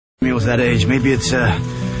Daniel's that age. Maybe it's, I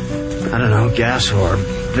don't know, gas or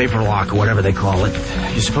vapor lock or whatever they call it.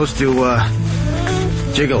 You're supposed to,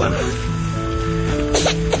 jiggle him.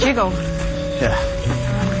 Jiggle? Yeah.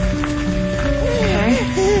 Okay.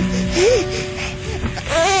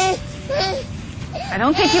 I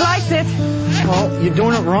don't think he likes it. Well, you're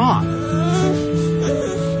doing it wrong.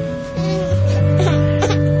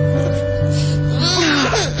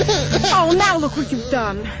 Oh, now look what you've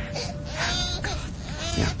done.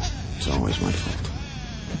 Yeah, it's always my fault.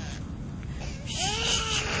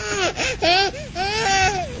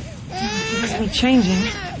 He doesn't need changing.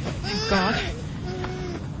 Thank God.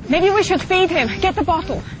 Maybe we should feed him. Get the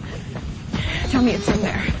bottle. Tell me it's in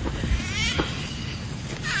there.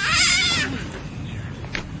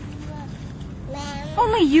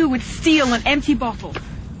 Only you would steal an empty bottle.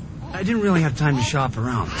 I didn't really have time to shop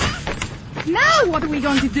around. Now what are we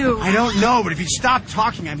going to do? I don't know, but if you stop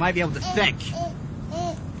talking, I might be able to think.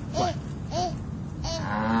 What?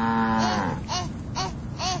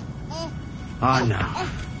 Oh, no.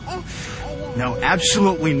 No,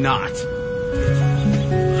 absolutely not.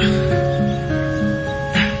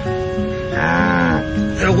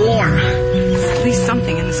 They're warm. At least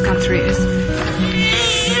something in this country is.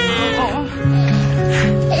 Oh.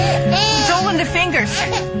 It's all in the fingers.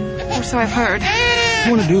 Or so I've heard.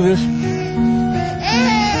 You want to do this?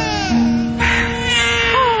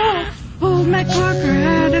 Oh, McGregor.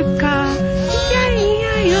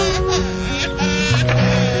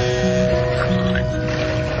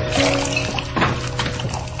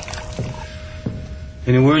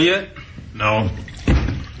 Any word yet? No.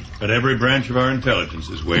 But every branch of our intelligence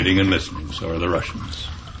is waiting and listening. So are the Russians.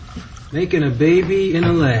 Making a baby in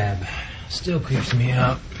a lab. Still creeps me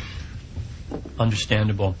out.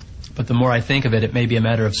 Understandable. But the more I think of it, it may be a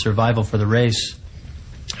matter of survival for the race.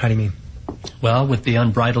 How do you mean? Well, with the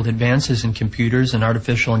unbridled advances in computers and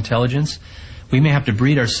artificial intelligence, we may have to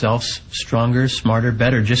breed ourselves stronger, smarter,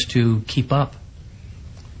 better, just to keep up.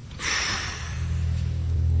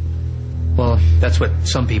 Well, that's what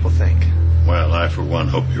some people think. Well, I, for one,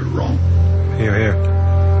 hope you're wrong. Here, here.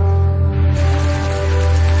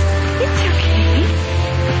 It's okay.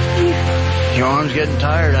 Your arm's getting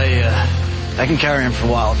tired. I can carry him for a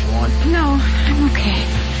while if you want. No, I'm okay.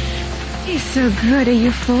 He's so good. Are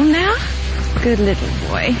you full now? Good little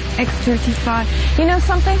boy. X35. You know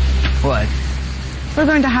something? What? We're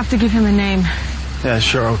going to have to give him a name. Yeah,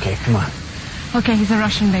 sure, okay, come on. Okay, he's a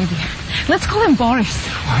Russian baby. Let's call him Boris.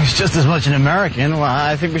 Well, he's just as much an American. Well,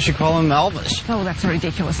 I think we should call him Elvis. Oh, that's a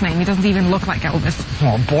ridiculous name. He doesn't even look like Elvis.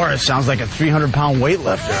 Well, Boris sounds like a 300-pound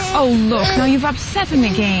weightlifter. Oh, look, now you've upset him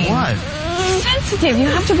again. What? He's sensitive. You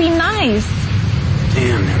have to be nice.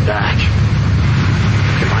 Damn, they're back.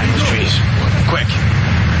 Get behind these trees. Quick.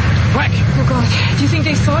 Quick! Oh, God. Do you think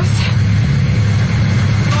they saw us?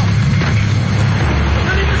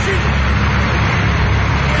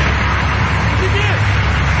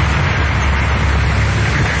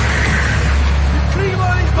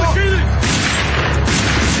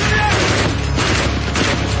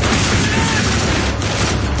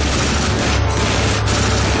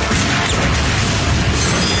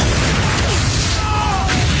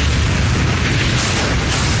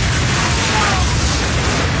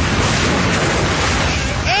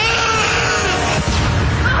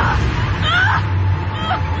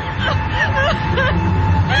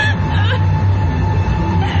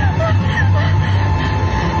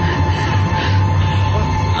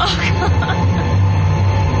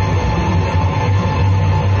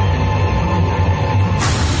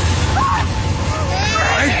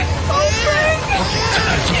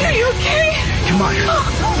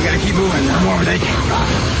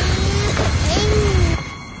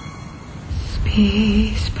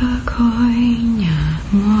 Spí spokojně,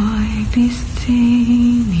 můj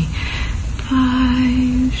pístění,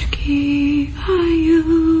 bajušky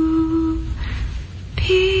aju.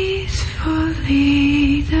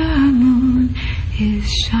 Peacefully the moon is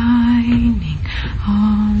shining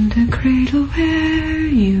on the cradle where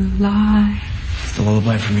you lie. It's the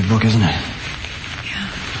lullaby from your book, isn't it? Yeah.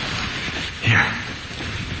 Here.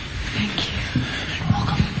 Thank you. You're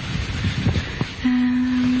welcome.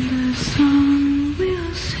 And the song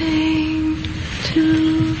will sing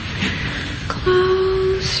too.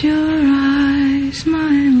 Close your eyes, my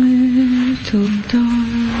little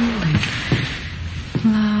darling.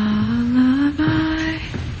 Lullaby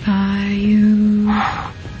by you.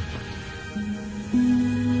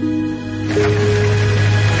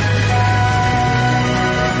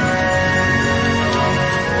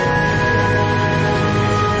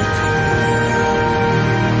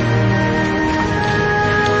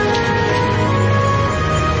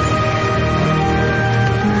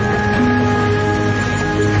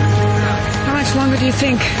 you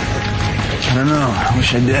think? I don't know. I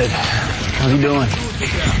wish I did. How's he doing?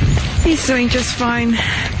 He's doing just fine.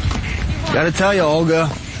 Gotta tell you, Olga,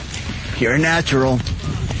 you're natural.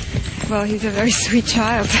 Well, he's a very sweet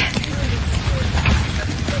child.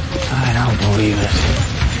 I don't believe it.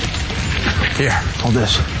 Here, hold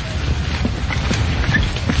this.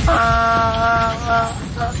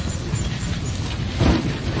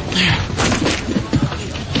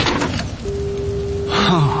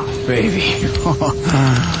 Oh, baby.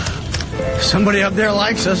 Somebody up there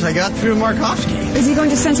likes us. I got through Markovsky. Is he going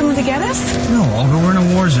to send someone to get us? No, Olga, we're in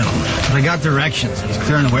a war zone. But I got directions. He's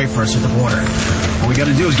clearing the way for us at the border. All we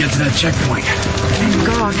gotta do is get to that checkpoint. Thank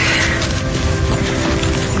God.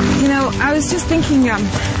 You know, I was just thinking,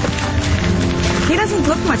 he doesn't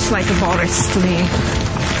look much like a Boris to me.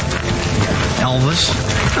 Elvis?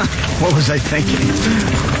 What was I thinking?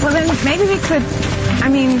 Well, then maybe we could,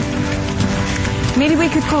 maybe we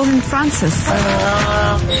could call him Francis.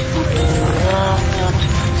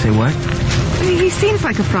 Say what? He seems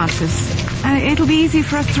like a Francis. It'll be easy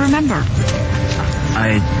for us to remember.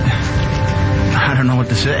 I don't know what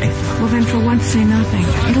to say. Well, then for once, say nothing.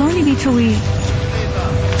 It'll only be till we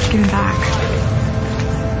get him back.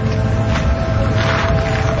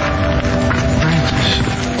 Francis.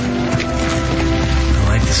 I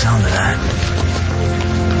like the sound of that.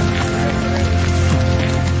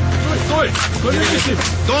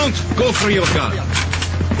 Don't go for your gun.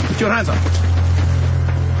 Put your hands up.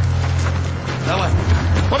 Давай.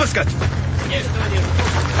 Обыскать.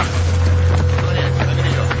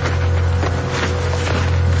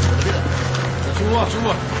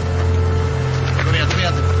 Чего?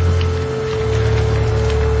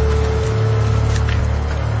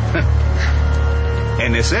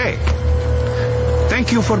 NSA.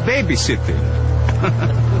 Thank you for babysitting.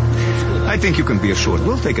 I think you can be assured.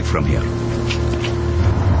 We'll take it from here.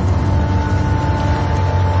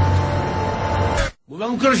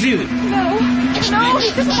 No, he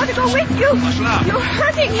doesn't want to go with you. You're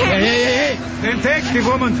hurting him. Hey. Then take the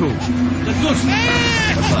woman too.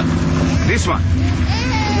 This one.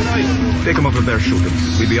 Take him over there, shoot him.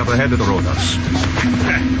 We'll be up ahead of the roadhouse.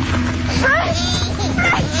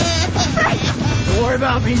 Don't worry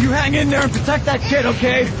about me. You hang in there and protect that kid,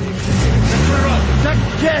 okay? Protect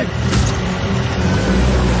the kid.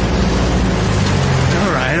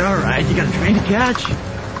 All right. You got a train to catch?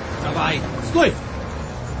 Давай. Стой!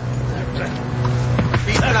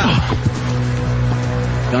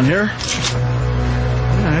 Down here?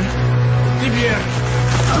 All right.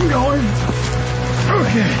 I'm going.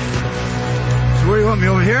 Okay. So where do you want me?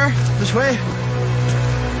 Over here? This way?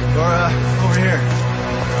 Or, over here?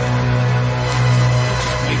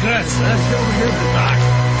 Let's go over here to the back.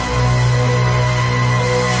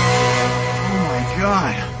 Oh my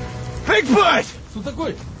God. Bigfoot! Что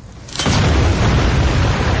такое?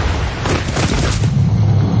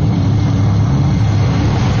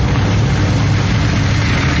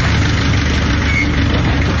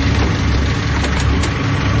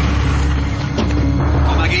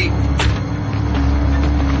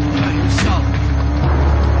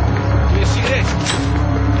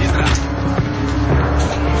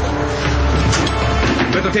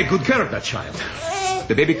 Take good care of that child.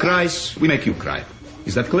 The baby cries, we make you cry.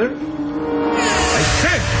 Is that clear? I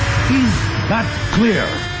said, is that clear?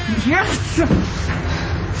 Yes.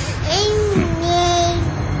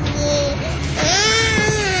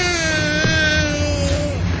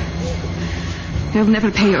 They'll never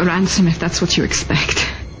pay a ransom if that's what you expect.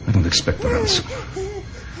 I don't expect a ransom.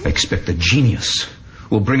 I expect a genius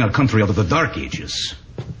who will bring our country out of the dark ages.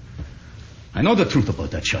 I know the truth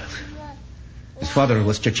about that child. His father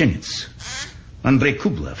was Chechenets. Andrei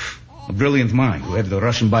Kublev, a brilliant mind who headed the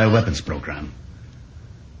Russian bioweapons program.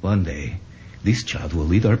 One day, this child will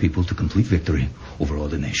lead our people to complete victory over all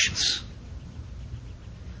the nations.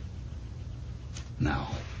 Now,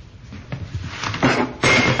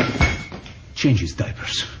 change his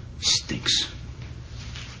diapers. He stinks.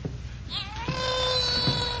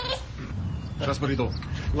 Сейчас приду.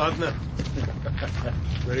 Ладно.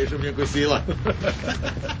 Скорее, чтобы не кусила.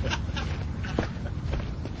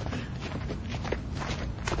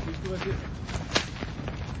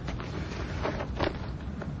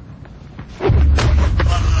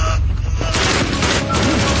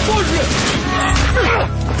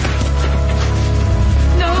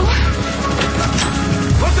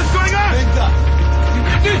 What is going on?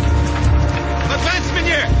 Advance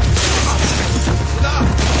here!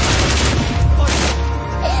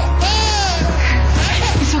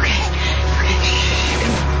 It's okay.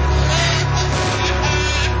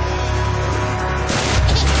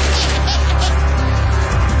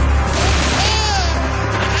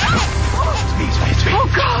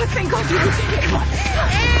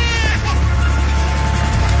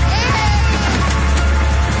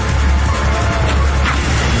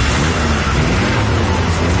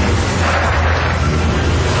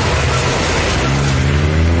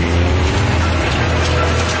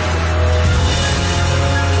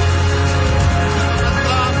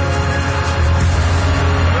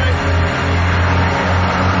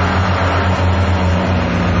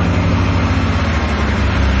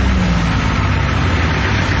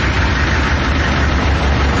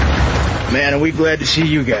 we glad to see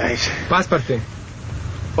you guys. Passporting.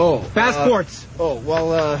 Oh. Passports.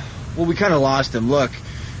 Well, we kind of lost him. Look,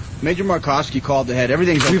 Major Markowski called ahead.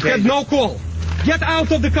 Everything's okay. We've had no call. Get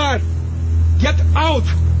out of the car. Get out.